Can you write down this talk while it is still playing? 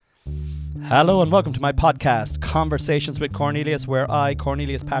Hello and welcome to my podcast, Conversations with Cornelius, where I,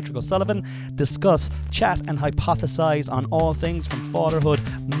 Cornelius Patrick O'Sullivan, discuss, chat and hypothesize on all things from fatherhood,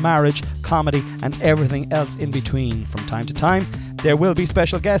 marriage, comedy and everything else in between. From time to time, there will be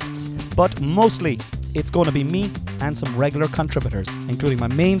special guests, but mostly it's going to be me and some regular contributors, including my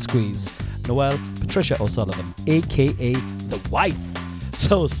main squeeze, Noelle Patricia O'Sullivan, aka the wife.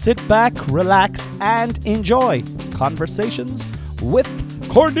 So sit back, relax and enjoy Conversations with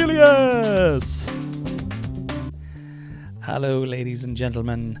Cornelius. Hello ladies and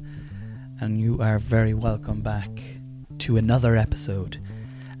gentlemen, and you are very welcome back to another episode,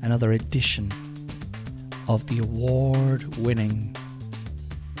 another edition of the award-winning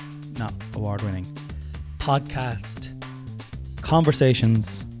podcast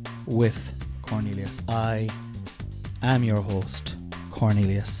Conversations with Cornelius. I am your host,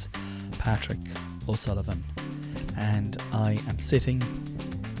 Cornelius Patrick O'Sullivan, and I am sitting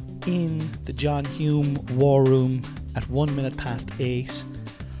in the John Hume War Room at 8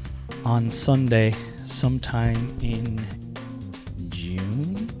 on Sunday, sometime in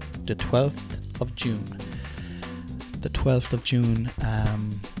June, the 12th of June. The 12th of June,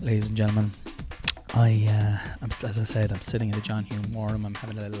 ladies and gentlemen. As I said, I'm sitting in the John Hume War Room. I'm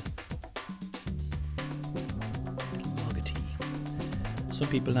having a little mug of tea. Some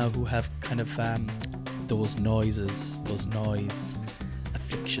people now who have kind of those noise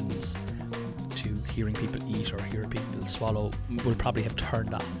afflictions to hearing people eat or hear people swallow will probably have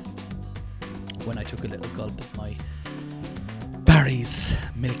turned off when I took a little gulp of my Barry's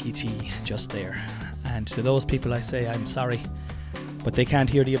milky tea just there. And to those people I say I'm sorry, but they can't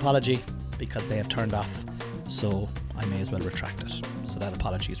hear the apology because they have turned off, so I may as well retract it. So that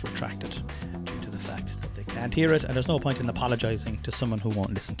apology is retracted due to the fact that they can't hear it, and there's no point in apologising to someone who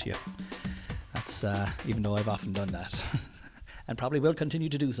won't listen to you. That's even though I've often done that and probably will continue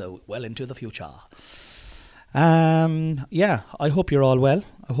to do so well into the future. I hope you're all well.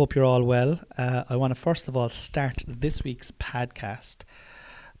 I want to first of all start this week's podcast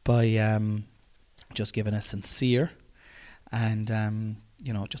by just giving a sincere and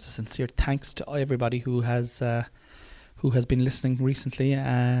just a sincere thanks to everybody who has been listening recently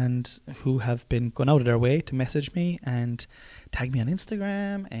and who have been going out of their way to message me and tag me on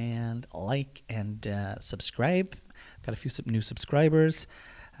Instagram and like and subscribe. Got a few new subscribers,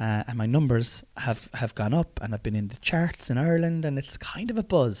 and my numbers have gone up, and I've been in the charts in Ireland, and it's kind of a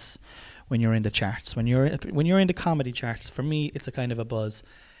buzz when you're in the charts. When you're in the comedy charts, for me, it's a kind of a buzz.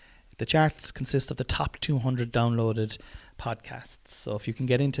 The charts consist of the top 200 downloaded podcasts. So if you can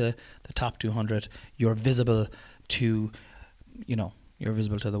get into the top 200, you're visible to, you're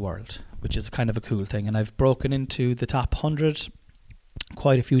visible to the world, which is kind of a cool thing. And I've broken into the top 100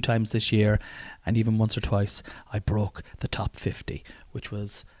 quite a few times this year, and even once or twice I broke the top 50, which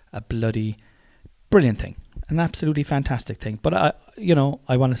was a bloody brilliant thing, an absolutely fantastic thing. But I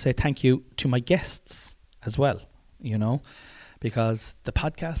want to say thank you to my guests as well, because the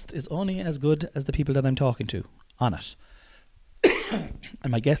podcast is only as good as the people that I'm talking to on it. And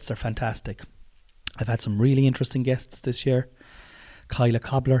my guests are fantastic. I've had some really interesting guests this year. Kyla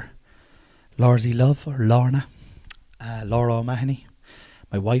Cobbler, Lorzie Love or Lorna, Laura O'Mahony.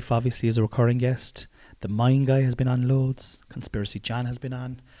 My wife obviously is a recurring guest. The Mine Guy has been on loads. Conspiracy John has been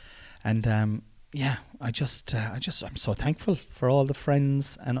on. And I'm so thankful for all the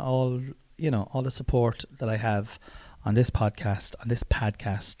friends and all the support that I have on this podcast,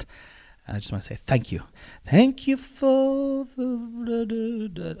 And I just want to say thank you. Thank you for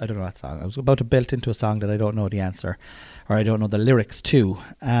the I don't know that song. I was about to belt into a song that I don't know the answer, or I don't know the lyrics to.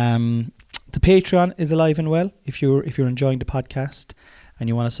 The Patreon is alive and well. If you're enjoying the podcast and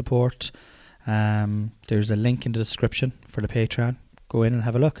you want to support, there's a link in the description for the Patreon. Go in and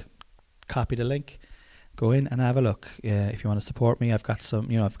have a look. Copy the link. Go in and have a look. If you want to support me, I've got a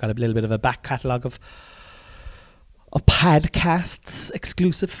little bit of a back catalogue of podcasts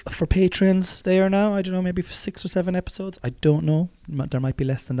exclusive for patrons there now. I don't know, maybe 6 or 7 episodes. I don't know. There might be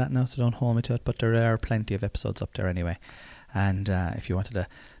less than that now, so don't hold me to it. But there are plenty of episodes up there anyway. And if you wanted to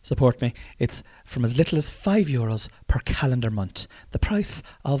support me, it's from as little as €5 per calendar month. The price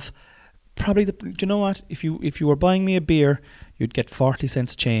of probably do you know what? If you were buying me a beer, you'd get 40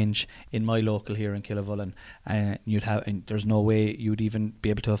 cents change in my local here in Killavullen, and there's no way you'd even be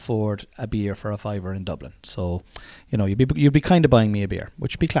able to afford a beer for a $5 in Dublin. So, you'd be kind of buying me a beer,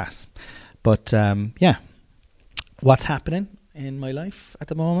 which would be class. But what's happening in my life at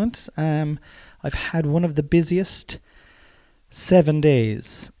the moment? I've had one of the busiest 7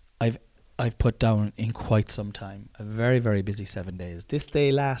 days I've put down in quite some time. A very, very busy 7 days. This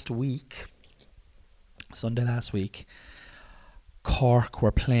day last week, Sunday last week, Cork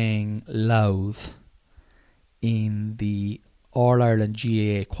were playing Louth in the All-Ireland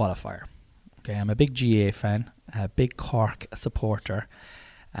GAA qualifier. Okay, I'm a big GAA fan, a big Cork supporter,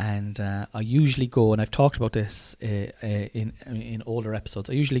 and I usually go, and I've talked about this in older episodes,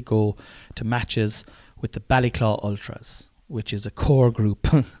 I usually go to matches with the Ballyclaw Ultras, which is a core group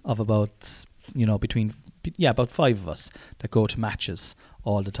of about, about 5 of us that go to matches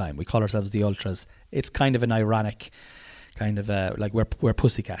all the time. We call ourselves the Ultras. It's kind of an ironic kind of like we're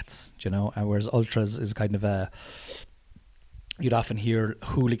pussycats, whereas Ultras is kind of a, you'd often hear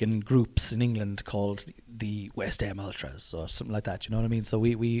hooligan groups in England called the West Ham Ultras or something like that, you know what I mean? So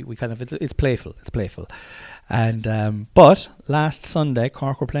we kind of, it's playful. And but last Sunday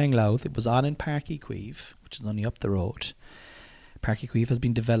Cork were playing Louth. It was on in Páirc Uí Chaoimh, which is only up the road. Páirc Uí Chaoimh has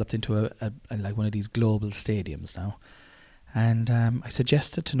been developed into a like one of these global stadiums now. And I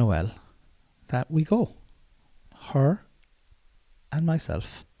suggested to Noelle that we go. Her and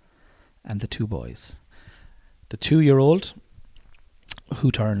myself and the 2 boys. The 2-year-old,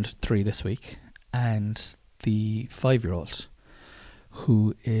 who turned 3 this week, and the 5-year-old,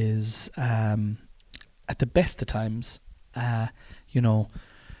 who is at the best of times,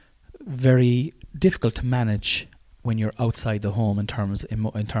 very difficult to manage when you're outside the home in terms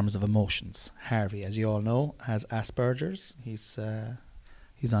of emotions. Harvey, as you all know, has Asperger's. He's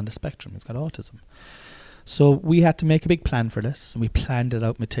on the spectrum. He's got autism. So we had to make a big plan for this. We planned it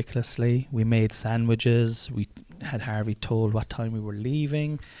out meticulously. We made sandwiches. We had Harvey told what time we were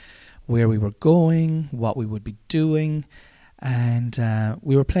leaving, where we were going, what we would be doing, and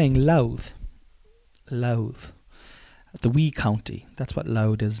we were playing Louth, the wee county. That's what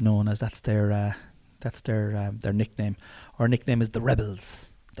Louth is known as. That's their nickname. Our nickname is the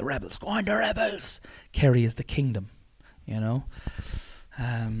Rebels. The Rebels, go on, the Rebels. Kerry is the kingdom,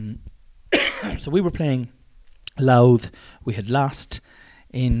 So we were playing Louth. We had lost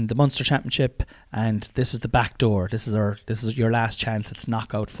in the Munster Championship, and this was the back door. This is your last chance. It's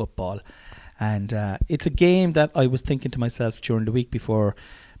knockout football, and it's a game that I was thinking to myself during the week before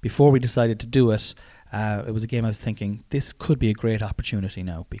we decided to do it. It was a game I was thinking, this could be a great opportunity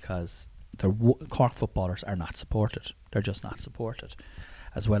now, because the Cork footballers are not supported. They're just not supported,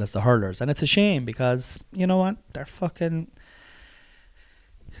 as well as the hurlers, and it's a shame, because you know what,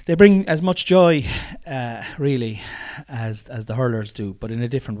 they bring as much joy, really, as the hurlers do, but in a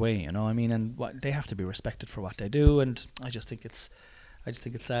different way, and they have to be respected for what they do. And I just think it's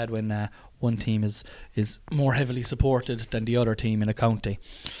sad when one team is more heavily supported than the other team in a county.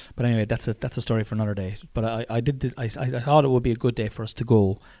 But anyway, that's a story for another day. But I thought it would be a good day for us to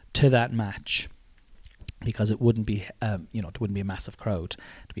go to that match, because it wouldn't be there wouldn't be a massive crowd.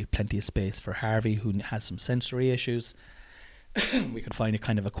 There'd be plenty of space for Harvey, who has some sensory issues. We could find a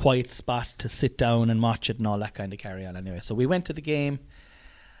kind of a quiet spot to sit down and watch it and all that kind of carry on anyway. So we went to the game,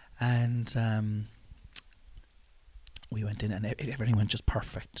 and we went in, and everything went just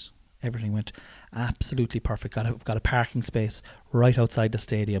perfect. Everything went absolutely perfect. Got a parking space right outside the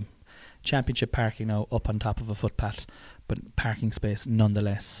stadium. Championship parking now, up on top of a footpath, but parking space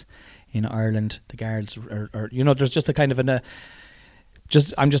nonetheless. In Ireland, the guards are there's just a kind of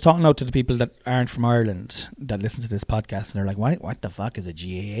I'm just talking out to the people that aren't from Ireland that listen to this podcast, and they're like, what the fuck is a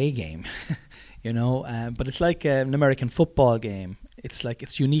GAA game? But it's like an American football game.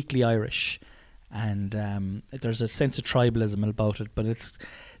 It's uniquely Irish, and there's a sense of tribalism about it. But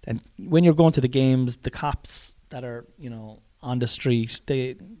and when you're going to the games, the cops that are on the street,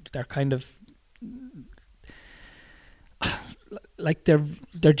 they're kind of like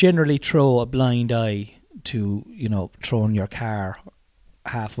they're generally throw a blind eye to throwing your car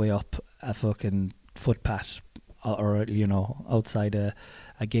halfway up a fucking footpath, or outside a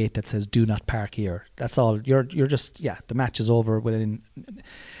gate that says "Do not park here." That's all. You're just the match is over within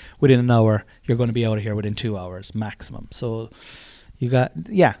an hour. You're going to be out of here within 2 hours maximum. So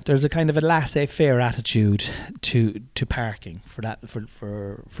there's a kind of a laissez-faire attitude to parking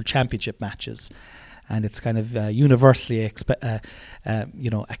for championship matches. And it's kind of universally accepted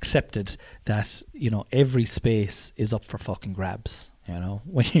that every space is up for fucking grabs.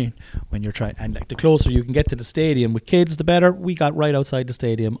 When you're trying, and the closer you can get to the stadium with kids, the better. We got right outside the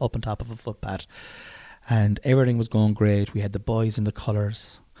stadium, up on top of a footpath, and everything was going great. We had the boys in the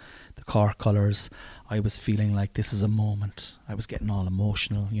colours, the Cork colours. I was feeling like this is a moment. I was getting all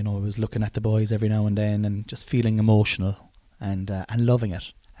emotional. I was looking at the boys every now and then and just feeling emotional and loving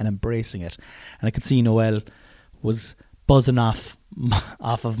it and embracing it. And I could see Noelle was buzzing off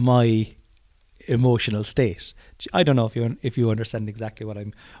of my emotional state. I don't know if you understand exactly what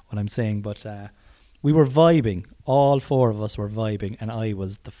I'm saying, but we were vibing. All 4 of us were vibing, and I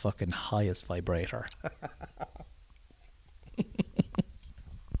was the fucking highest vibrator.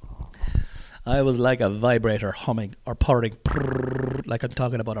 I was like a vibrator humming or purring, like I'm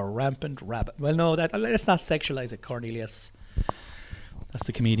talking about a rampant rabbit. Well, no, let's not sexualize it, Cornelius. That's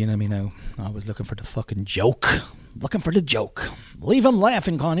the comedian in me now. I was looking for the fucking joke. Looking for the joke. Leave him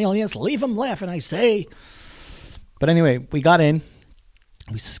laughing, Cornelius. Leave him laughing, I say. But anyway, we got in.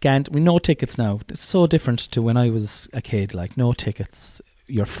 We scanned. We no tickets now. It's so different to when I was a kid. Like, no tickets.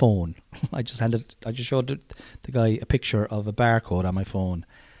 Your phone. I just showed the guy a picture of a barcode on my phone,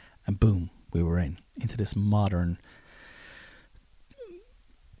 and boom, we were into this modern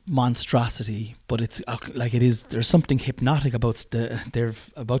monstrosity. But it's like it is. There's something hypnotic about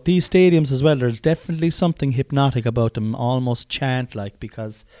about these stadiums as well. There's definitely something hypnotic about them, almost chant-like,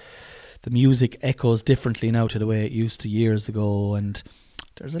 because the music echoes differently now to the way it used to years ago, and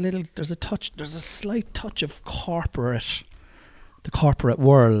there's a slight touch of the corporate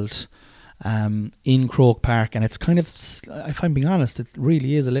world in Croke Park, and it's kind of, if I'm being honest, it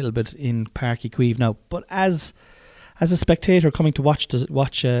really is a little bit in Páirc Uí Chaoimh now. But as a spectator coming to watch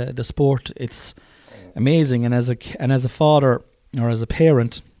the sport, it's amazing. And as a father or as a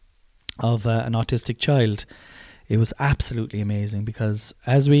parent of an autistic child, it was absolutely amazing, because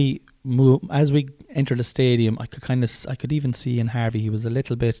as we entered the stadium, I could even see in Harvey he was a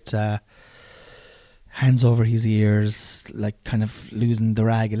little bit hands over his ears, like kind of losing the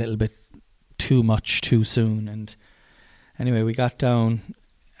rag a little bit too much too soon. And anyway, we got down,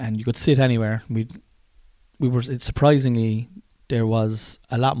 and you could sit anywhere. Surprisingly, there was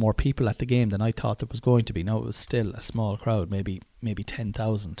a lot more people at the game than I thought there was going to be. Now, it was still a small crowd, maybe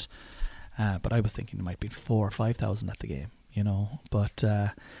 10,000, but I was thinking there might be 4,000 or 5,000 at the game. But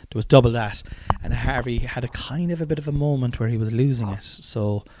there was double that, and Harvey had a bit of a moment where he was losing it.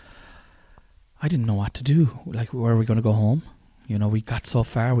 So I didn't know what to do. Like, where are we going to go home? We got so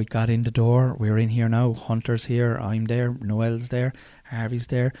far, we got in the door, we're in here now. Hunter's here, I'm there, Noel's there, Harvey's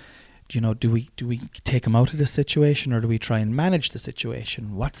there. Do we take him out of this situation, or do we try and manage the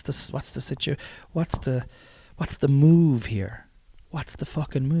situation? What's the move here? What's the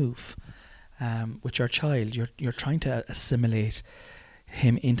fucking move? With your child, you're trying to assimilate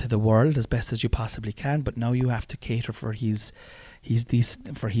him into the world as best as you possibly can, but now you have to cater for his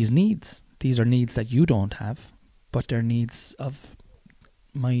needs. These are needs that you don't have, but they're needs of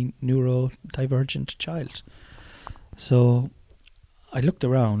my neurodivergent child. So I looked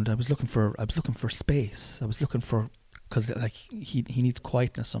around. I was looking for space. I was looking for, because like he needs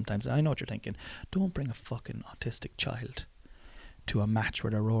quietness sometimes. I know what you're thinking. Don't bring a fucking autistic child to a match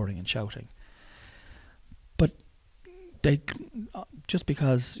where they're roaring and shouting. But just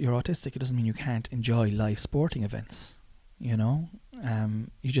because you're autistic, it doesn't mean you can't enjoy live sporting events. You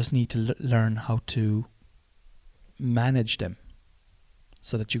just need to learn how to manage them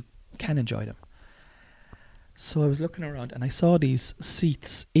so that you can enjoy them. So I was looking around, and I saw these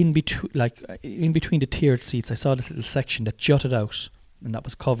seats in between the tiered seats. I saw this little section that jutted out, and that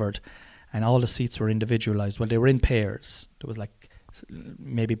was covered, and all the seats were individualized. Well, they were in pairs. There was like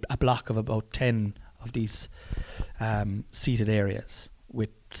maybe a block of about 10 of these seated areas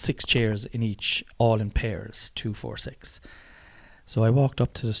with 6 chairs in each, all in pairs, 2, 4, 6. So I walked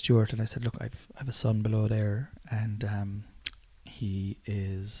up to the steward and I said, "Look, I have a son below there, and he's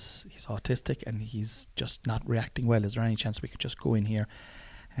autistic and he's just not reacting well. Is there any chance we could just go in here?"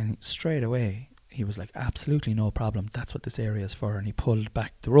 And straight away he was like, "Absolutely no problem. That's what this area is for." And he pulled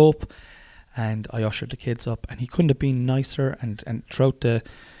back the rope, and I ushered the kids up, and he couldn't have been nicer. And throughout the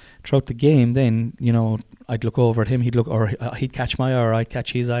game, then I'd look over at him, he'd catch my eye, or I'd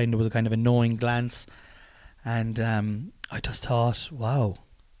catch his eye, and there was a kind of a knowing glance. And I just thought, wow,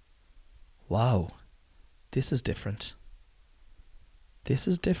 this is different. This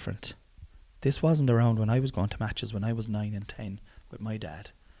is different. This wasn't around when I was going to matches when I was 9 and 10 with my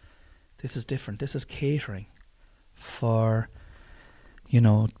dad. This is different. This is catering for,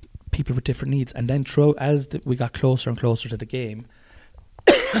 people with different needs. And then as we got closer and closer to the game,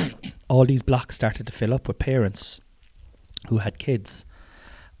 all these blocks started to fill up with parents who had kids,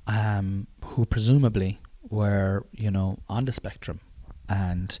 who presumably were, on the spectrum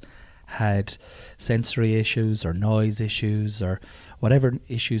and had sensory issues or noise issues or whatever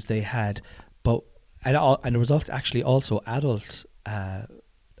issues they had. And there was also adults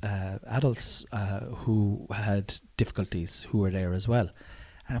who had difficulties who were there as well.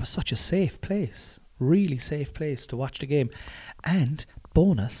 And it was such a safe place, really safe place to watch the game. And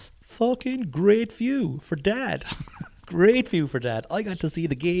bonus, fucking great view for Dad. Great view for Dad. I got to see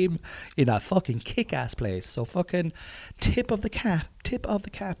the game in a fucking kick-ass place. So fucking tip of the cap to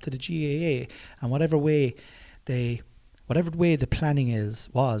the GAA. And whatever way the planning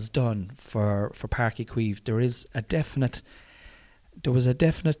was done for Páirc Uí Chaoimh, there was a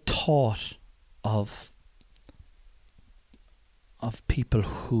definite thought of people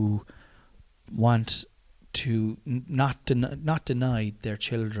who want to not deny their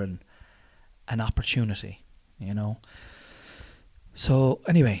children an opportunity, you know. So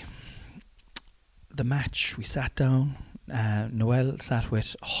anyway, the match, we sat down. Noel sat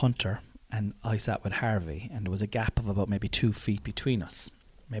with Hunter and I sat with Harvey, and there was a gap of about maybe 2 feet between us,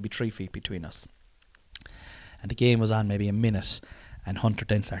 maybe 3 feet between us. And the game was on maybe a minute, and Hunter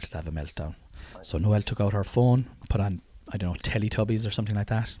then started to have a meltdown. So Noel took out her phone, put on, I don't know, Teletubbies or something like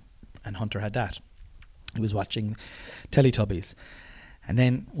that, and Hunter had that. He was watching Teletubbies. And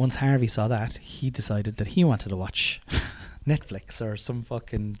then once Harvey saw that, he decided that he wanted to watch Netflix or some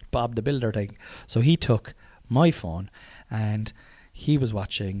fucking Bob the Builder thing. So he took my phone and he was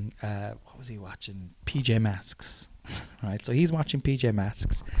watching, what was he watching? PJ Masks. Right, so he's watching PJ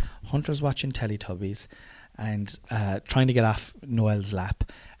Masks, Hunter's watching Teletubbies, and trying to get off Noel's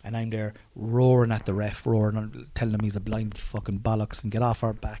lap, and I'm there roaring at the ref, telling him he's a blind fucking bollocks and get off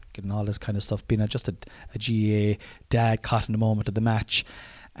our back and all this kind of stuff, being just a GA dad caught in the moment of the match.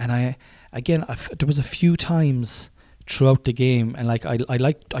 And there was a few times throughout the game, and like I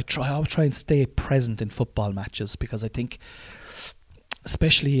always try and stay present in football matches, because I think,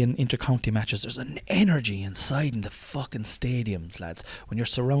 especially in inter-county matches, there's an energy inside in the fucking stadiums, lads, when you're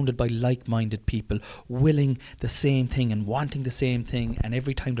surrounded by like-minded people willing the same thing and wanting the same thing, and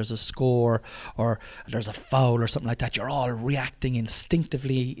every time there's a score or there's a foul or something like that, you're all reacting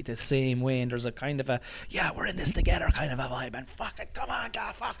instinctively the same way, and there's a kind of a, yeah, we're in this together kind of a vibe, and fuck it, come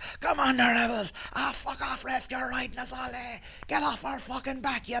on there, Rebels, fuck off, ref, you're riding us all day, get off our fucking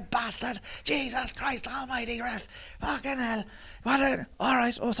back, you bastard, Jesus Christ almighty, ref, fucking hell, all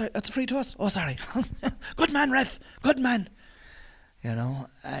right, oh sorry, that's free to us, oh sorry, good man, ref, good man, you know.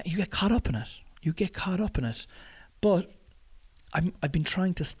 You get caught up in it, but I've been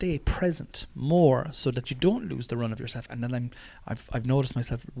trying to stay present more so that you don't lose the run of yourself, and then I've noticed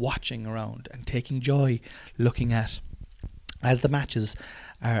myself watching around and taking joy looking at, as the matches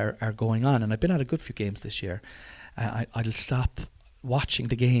are going on, and I've been at a good few games this year, I'll stop watching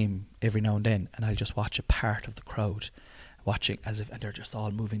the game every now and then, and I'll just watch a part of the crowd watching, as if, and they're just all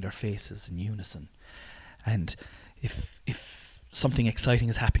moving their faces in unison. And if something exciting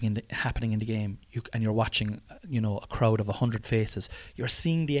is happening in the game, and you're watching, you know, a crowd of 100 faces, you're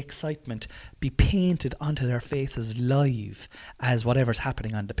seeing the excitement be painted onto their faces live as whatever's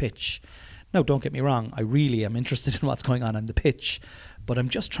happening on the pitch. Now, don't get me wrong, I really am interested in what's going on the pitch, but I'm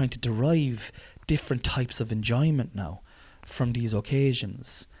just trying to derive different types of enjoyment now from these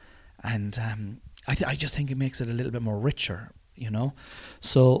occasions, and I just think it makes it a little bit more richer, you know.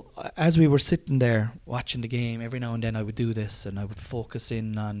 So as we were sitting there watching the game, every now and then I would do this, and I would focus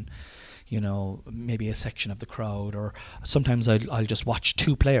in on, you know, maybe a section of the crowd, or sometimes I'll just watch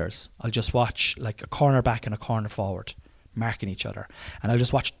two players. I'll just watch like a cornerback and a corner forward marking each other, and I'll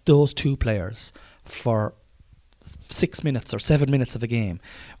just watch those two players for 6 minutes or 7 minutes of a game,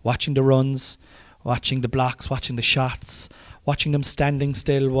 watching the runs, watching the blocks, watching the shots, watching them standing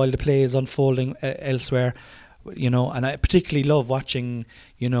still while the play is unfolding elsewhere, you know. And I particularly love watching,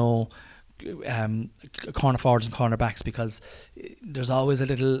 you know, corner forwards and cornerbacks, because there's always a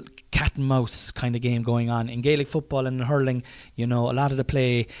little cat and mouse kind of game going on in Gaelic football and hurling. You know, a lot of the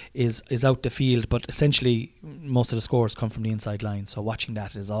play is out the field, but essentially most of the scores come from the inside line. So watching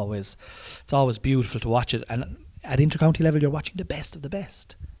that is always beautiful to watch it. And at inter-county level, you're watching the best of the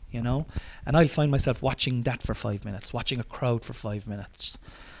best, you know. And I'll find myself watching that for 5 minutes, watching a crowd for 5 minutes,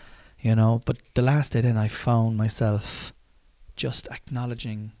 you know. But the last day then, I found myself just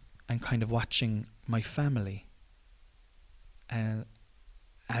acknowledging and kind of watching my family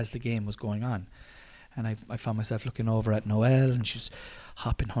as the game was going on. And I found myself looking over at Noelle, and she's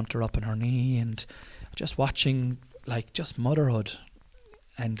hopping Hunter up on her knee, and just watching like just motherhood,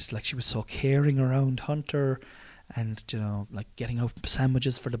 and like she was so caring around Hunter, and, you know, like getting out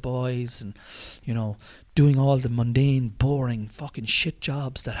sandwiches for the boys, and, you know, doing all the mundane, boring fucking shit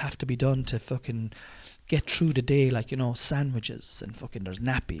jobs that have to be done to fucking get through the day, like, you know, sandwiches, and fucking there's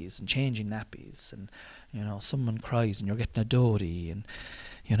nappies and changing nappies, and, you know, someone cries and you're getting a doty, and,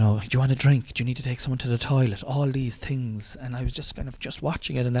 you know, do you want a drink, do you need to take someone to the toilet, all these things. And I was just kind of just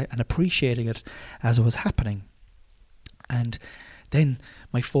watching it and appreciating it as it was happening. And then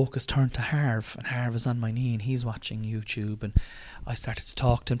my focus turned to Harv, and Harv is on my knee and he's watching YouTube, and I started to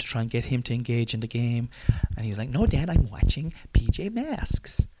talk to him to try and get him to engage in the game, and he was like, "No, Dad, I'm watching PJ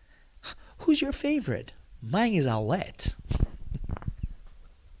Masks." "Who's your favourite?" "Mine is Owlette."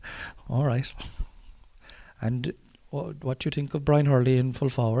 All right. And what do you think of Brian Hurley in full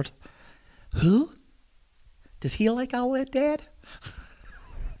forward? "Who? Does he like Owlette, Dad?"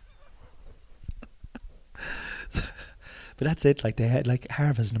 But that's it. Like they had, like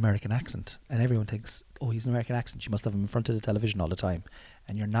Harv has an American accent, and everyone thinks, "Oh, he's an American accent. You must have him in front of the television all the time."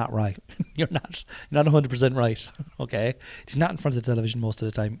 And you're not right. You're not 100% right. Okay, he's not in front of the television most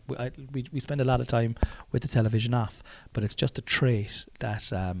of the time. We spend a lot of time with the television off, but it's just a trait that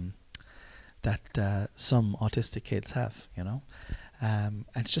some autistic kids have. You know. And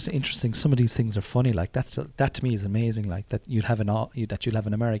it's just interesting. Some of these things are funny. Like that to me is amazing. Like that you'll have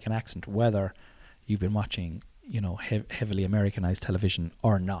an American accent, whether you've been watching, you know, heavily Americanized television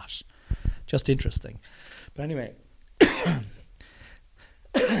or not. Just interesting. But anyway,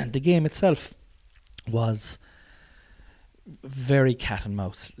 the game itself was very cat and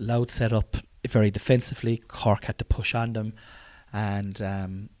mouse. Louth set up very defensively. Cork had to push on them, and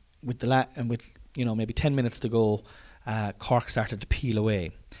with you know, maybe 10 minutes to go. Cork started to peel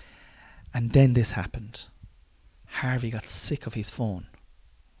away, and then this happened. Harvey got sick of his phone.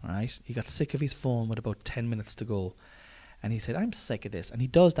 Right, he got sick of his phone with about 10 minutes to go, and he said, "I'm sick of this." And he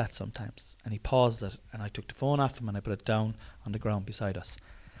does that sometimes. And he paused it, and I took the phone off him and I put it down on the ground beside us.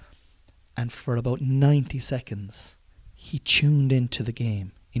 And for about 90 seconds, he tuned into the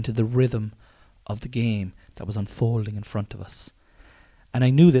game, into the rhythm of the game that was unfolding in front of us. And I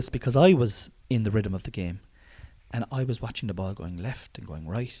knew this because I was in the rhythm of the game. And I was watching the ball going left and going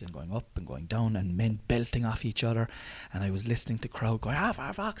right and going up and going down, and men belting off each other. And I was listening to crowd going,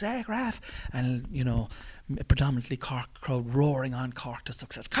 "For fuck's sake, ref!" And, you know, predominantly Cork crowd roaring on Cork to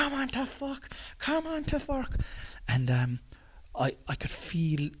success. "Come on to fuck! Come on to fuck!" And I could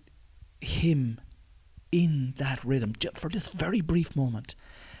feel him in that rhythm for this very brief moment.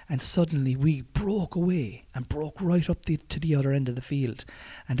 And suddenly we broke away and broke right up to the other end of the field.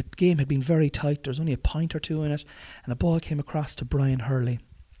 And the game had been very tight. There was only a point or two in it. And the ball came across to Brian Hurley.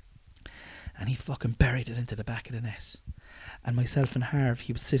 And he fucking buried it into the back of the net. And myself and Harv,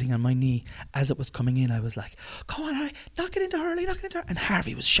 he was sitting on my knee. As it was coming in, I was like, "Come on, Harvey, knock it into Hurley, knock it into Hurley." And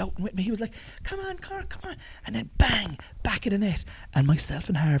Harvey was shouting with me. He was like, "Come on, Cork, come on." And then bang, back of the net. And myself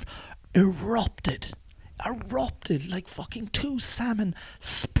and Harv erupted like fucking two salmon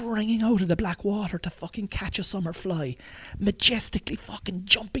springing out of the black water to fucking catch a summer fly, majestically fucking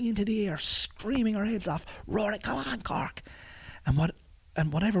jumping into the air, screaming our heads off, roaring, "Come on, Cork!"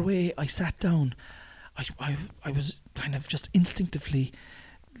 And whatever way I sat down, I was kind of just instinctively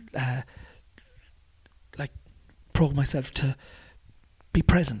like probe myself to be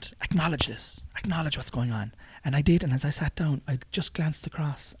present, acknowledge what's going on. And I did, and as I sat down, I just glanced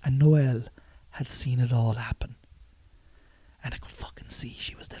across, and Noelle had seen it all happen. And I could fucking see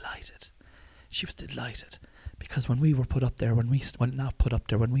she was delighted. She was delighted. Because when we were put up there, when we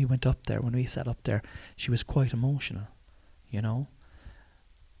went up there, when we sat up there, she was quite emotional, you know?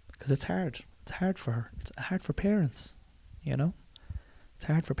 Because it's hard. It's hard for her. It's hard for parents, you know? It's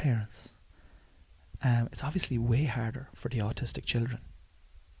hard for parents. It's obviously way harder for the autistic children.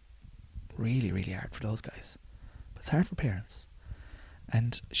 Really, really hard for those guys. But it's hard for parents.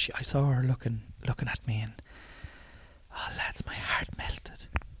 And I saw her looking at me, and oh lads, my heart melted.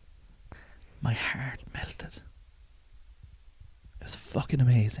 My heart melted. It was fucking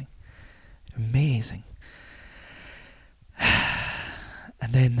amazing. Amazing.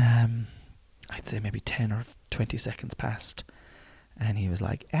 And then I'd say maybe 10 or 20 seconds passed, and he was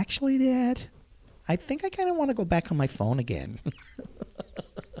like, "Actually, Dad, I think I kind of want to go back on my phone again."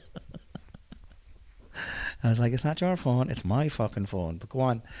 I was like, "It's not your phone, it's my fucking phone, but go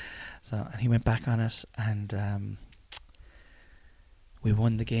on." So, and he went back on it, and we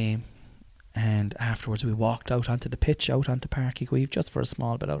won the game. And afterwards we walked out onto the pitch, out onto Páirc Uí Chaoimh, just for a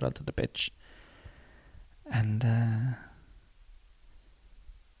small bit out onto the pitch. And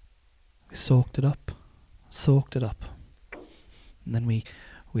we soaked it up. And then we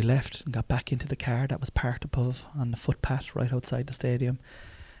left and got back into the car that was parked above on the footpath right outside the stadium,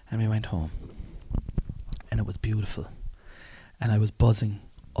 and we went home. And it was beautiful. And I was buzzing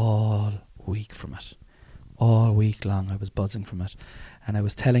all week from it. All week long I was buzzing from it. And I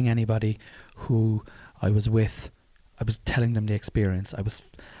was telling anybody who I was with, I was telling them the experience. It was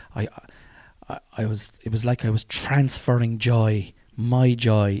like I was transferring joy, my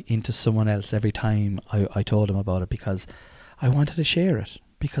joy, into someone else every time I told them about it, because I wanted to share it.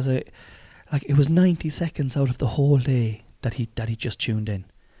 Because it was 90 seconds out of the whole day that he just tuned in,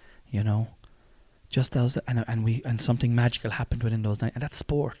 you know. Just those, and something magical happened within those nights, and that's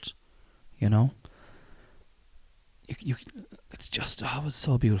sport, you know. It's just, it was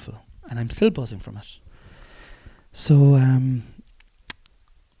so beautiful, and I'm still buzzing from it. So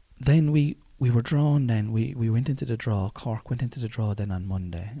then we were drawn. Then we went into the draw. Cork went into the draw then on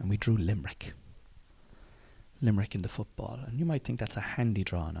Monday, and we drew Limerick. Limerick in the football, and you might think that's a handy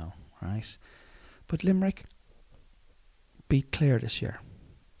draw now, right? But Limerick beat Clare this year,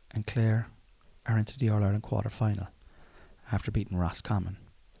 and Clare are into the All-Ireland quarter-final after beating Roscommon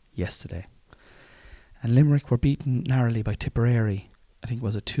yesterday. And Limerick were beaten narrowly by Tipperary, I think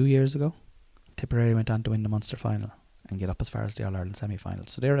was it 2 years ago? Tipperary went on to win the Munster final and get up as far as the All-Ireland semi-final.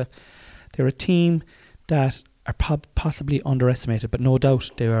 So they're a team that are possibly underestimated, but no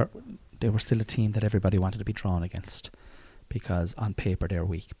doubt they were still a team that everybody wanted to be drawn against, because on paper they're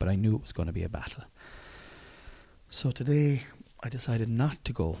weak, but I knew it was going to be a battle. So today I decided not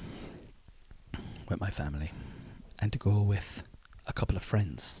to go with my family and to go with a couple of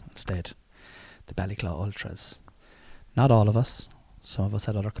friends instead, the Ballyclaw Ultras. Not all of us. Some of us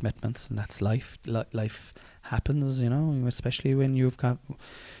had other commitments, and that's life. Life happens, especially when you've got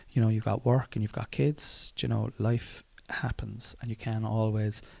work and you've got kids. Life happens, and you can't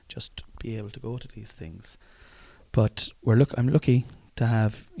always just be able to go to these things. But I'm lucky to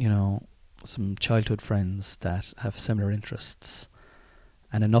have, some childhood friends that have similar interests,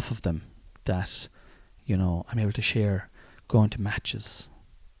 and enough of them that, I'm able to share going to matches,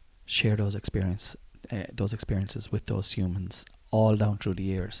 share those experiences with those humans all down through the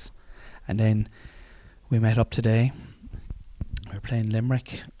years. And then we met up today. We were playing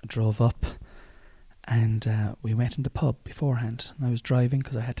Limerick, drove up, and we went in the pub beforehand. And I was driving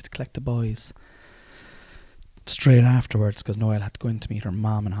because I had to collect the boys straight afterwards, because Noelle had to go in to meet her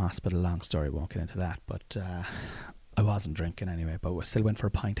mom in hospital. Long story, won't get into that. But I wasn't drinking anyway, but we still went for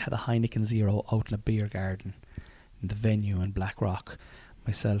a pint. Had a Heineken Zero out in a beer garden in the venue in Blackrock.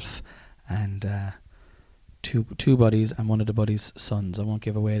 Myself and two buddies and one of the buddies' sons. I won't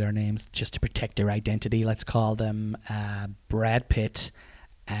give away their names just to protect their identity. Let's call them Brad Pitt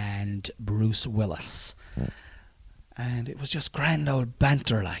and Bruce Willis. And it was just grand old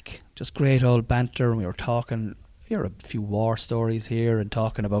banter, just great old banter. And we were talking, a few war stories here and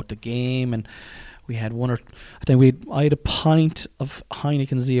talking about the game. And we had I had a pint of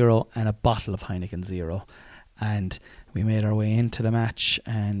Heineken Zero and a bottle of Heineken Zero. And we made our way into the match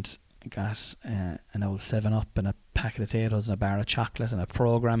and got an old 7-Up and a packet of potatoes and a bar of chocolate and a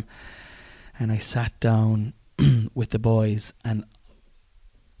programme. And I sat down with the boys, and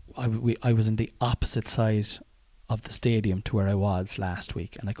I was in the opposite side of the stadium to where I was last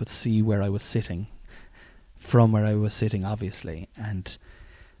week, and I could see where I was sitting from where I was sitting, obviously. And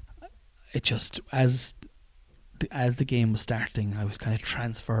it just, as the game was starting, I was kind of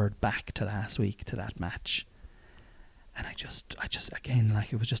transferred back to last week, to that match. And I just again,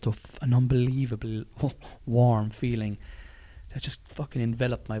 it was just an unbelievable warm feeling that just fucking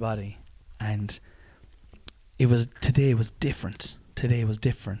enveloped my body. And today was different,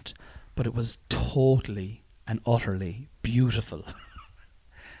 but it was totally and utterly beautiful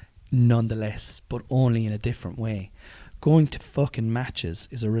nonetheless, but only in a different way. Going to fucking matches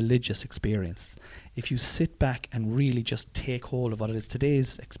is a religious experience. If you sit back and really just take hold of what it is,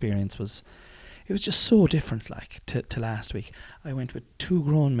 today's experience was just so different to last week. I went with two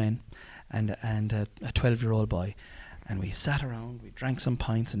grown men and a 12-year-old boy, and we sat around, we drank some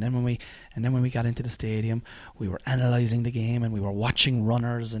pints, and then when we got into the stadium, we were analysing the game, and we were watching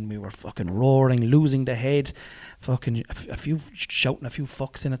runners, and we were fucking roaring, losing the head, fucking shouting a few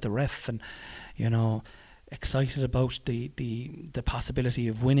fucks in at the ref, and excited about the possibility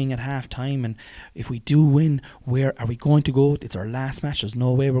of winning at half time. And if we do win, where are we going to go? It's our last match. There's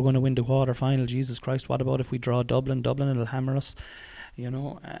no way we're going to win the quarter final. Jesus Christ, what about if we draw Dublin? It'll hammer us.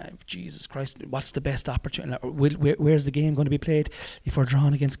 Jesus Christ, what's the best opportunity? Where's the game going to be played? If we're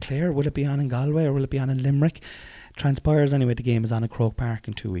drawn against Clare, will it be on in Galway or will it be on in Limerick? Transpires anyway, the game is on in Croke Park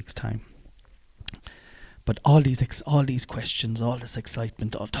in 2 weeks' time. But all these questions, all this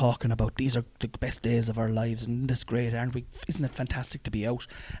excitement, all talking about these are the best days of our lives, and this great, aren't we? Isn't it fantastic to be out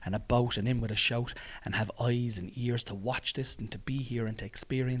and about and in with a shout and have eyes and ears to watch this and to be here and to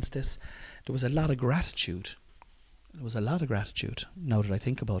experience this? There was a lot of gratitude. Now that I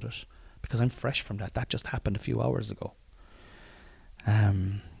think about it, because I'm fresh from that. That just happened a few hours ago. A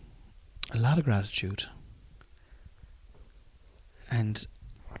lot of gratitude. And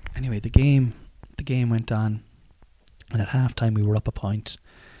anyway, the game went on, and at half time we were up a point,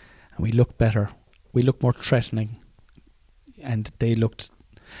 and we looked better. We looked more threatening, and they looked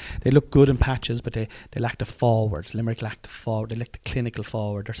good in patches, but they lacked a forward. Limerick lacked a forward. They lacked a clinical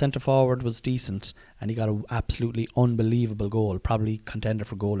forward. Their centre forward was decent, and he got an absolutely unbelievable goal, probably contender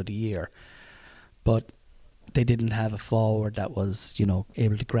for goal of the year. But they didn't have a forward that was,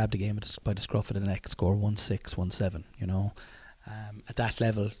 able to grab the game by the scruff of the neck, score 1-6, 1-7. At that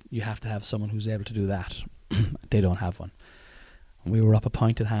level, you have to have someone who's able to do that. They don't have one. We were up a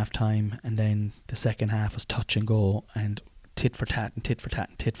point at half time, and then the second half was touch and go, and tit for tat and tit for tat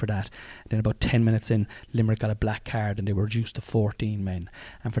and tit for that. And then about 10 minutes in, Limerick got a black card and they were reduced to 14 men.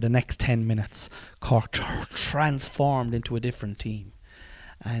 And for the next 10 minutes, Cork transformed into a different team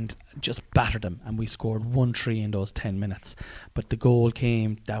and just battered them. And we scored 1-3 in those 10 minutes. But the goal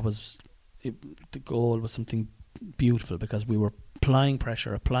came, the goal was something beautiful because we were applying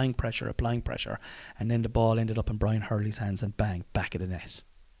pressure, and then the ball ended up in Brian Hurley's hands and bang, back of the net.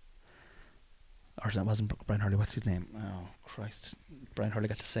 Or that wasn't Brian Hurley, what's his name? Oh, Christ. Brian Hurley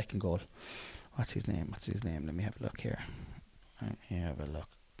got the second goal. What's his name? Let me have a look here.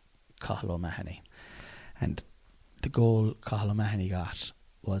 Cathal O'Mahony. And the goal Cathal O'Mahony got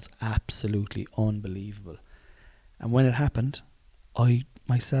was absolutely unbelievable. And when it happened, I,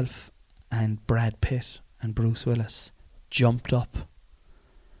 myself, and Brad Pitt and Bruce Willis jumped up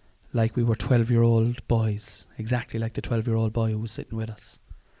like we were 12-year-old boys, exactly like the 12-year-old boy who was sitting with us.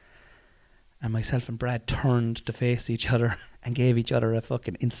 And myself and Brad turned to face each other and gave each other a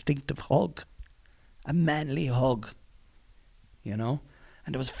fucking instinctive hug. A manly hug. You know?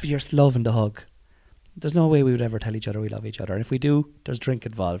 And there was fierce love in the hug. There's no way we would ever tell each other we love each other. And if we do, there's drink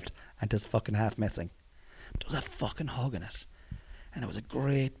involved and there's fucking half messing. But there was a fucking hug in it. And it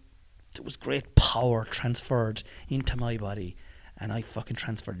was great power transferred into my body. And I fucking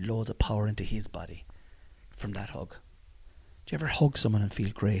transferred loads of power into his body from that hug. Do you ever hug someone and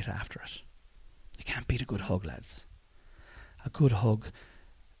feel great after it? You can't beat a good hug, lads. A good hug,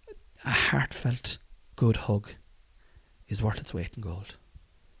 a heartfelt good hug, is worth its weight in gold.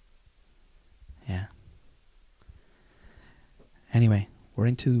 Yeah. Anyway, we're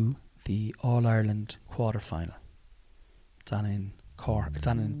into the All-Ireland quarter-final. It's on in Cork. It's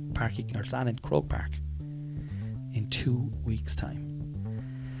on in Croke Park in 2 weeks' time.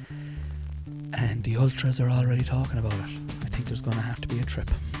 And the ultras are already talking about it. I think there's going to have to be a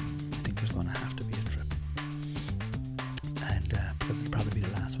trip. And because it'll probably be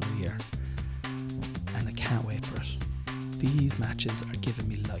the last one of the year. And I can't wait for it. These matches are giving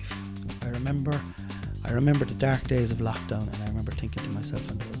me life. I remember the dark days of lockdown, and I remember thinking to myself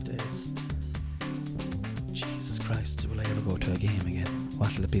in those days, Jesus Christ, will I ever go to a game again?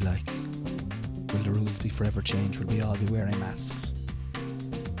 What will it be like? Will the rules be forever changed? Will we all be wearing masks?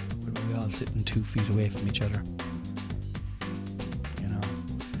 Will we all sitting 2 feet away from each other? You know.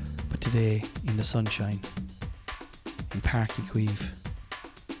 But today, in the sunshine, in Páirc Uí Chaoimh,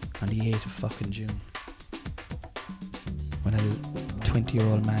 on the 8th of fucking June, when a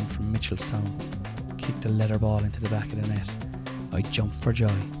 20-year-old man from Mitchelstown kicked a leather ball into the back of the net, I jumped for joy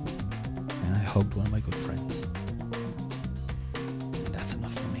and I hugged one of my good friends. And that's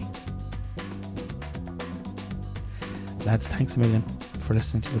enough for me. Lads, thanks a million for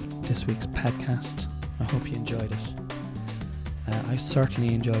listening to this week's podcast. I hope you enjoyed it. I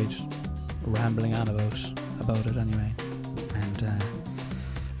certainly enjoyed rambling on about it anyway. And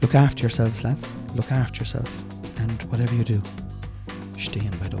look after yourselves, lads. Look after yourself. And whatever you do, stay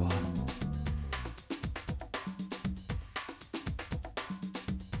in by the wall.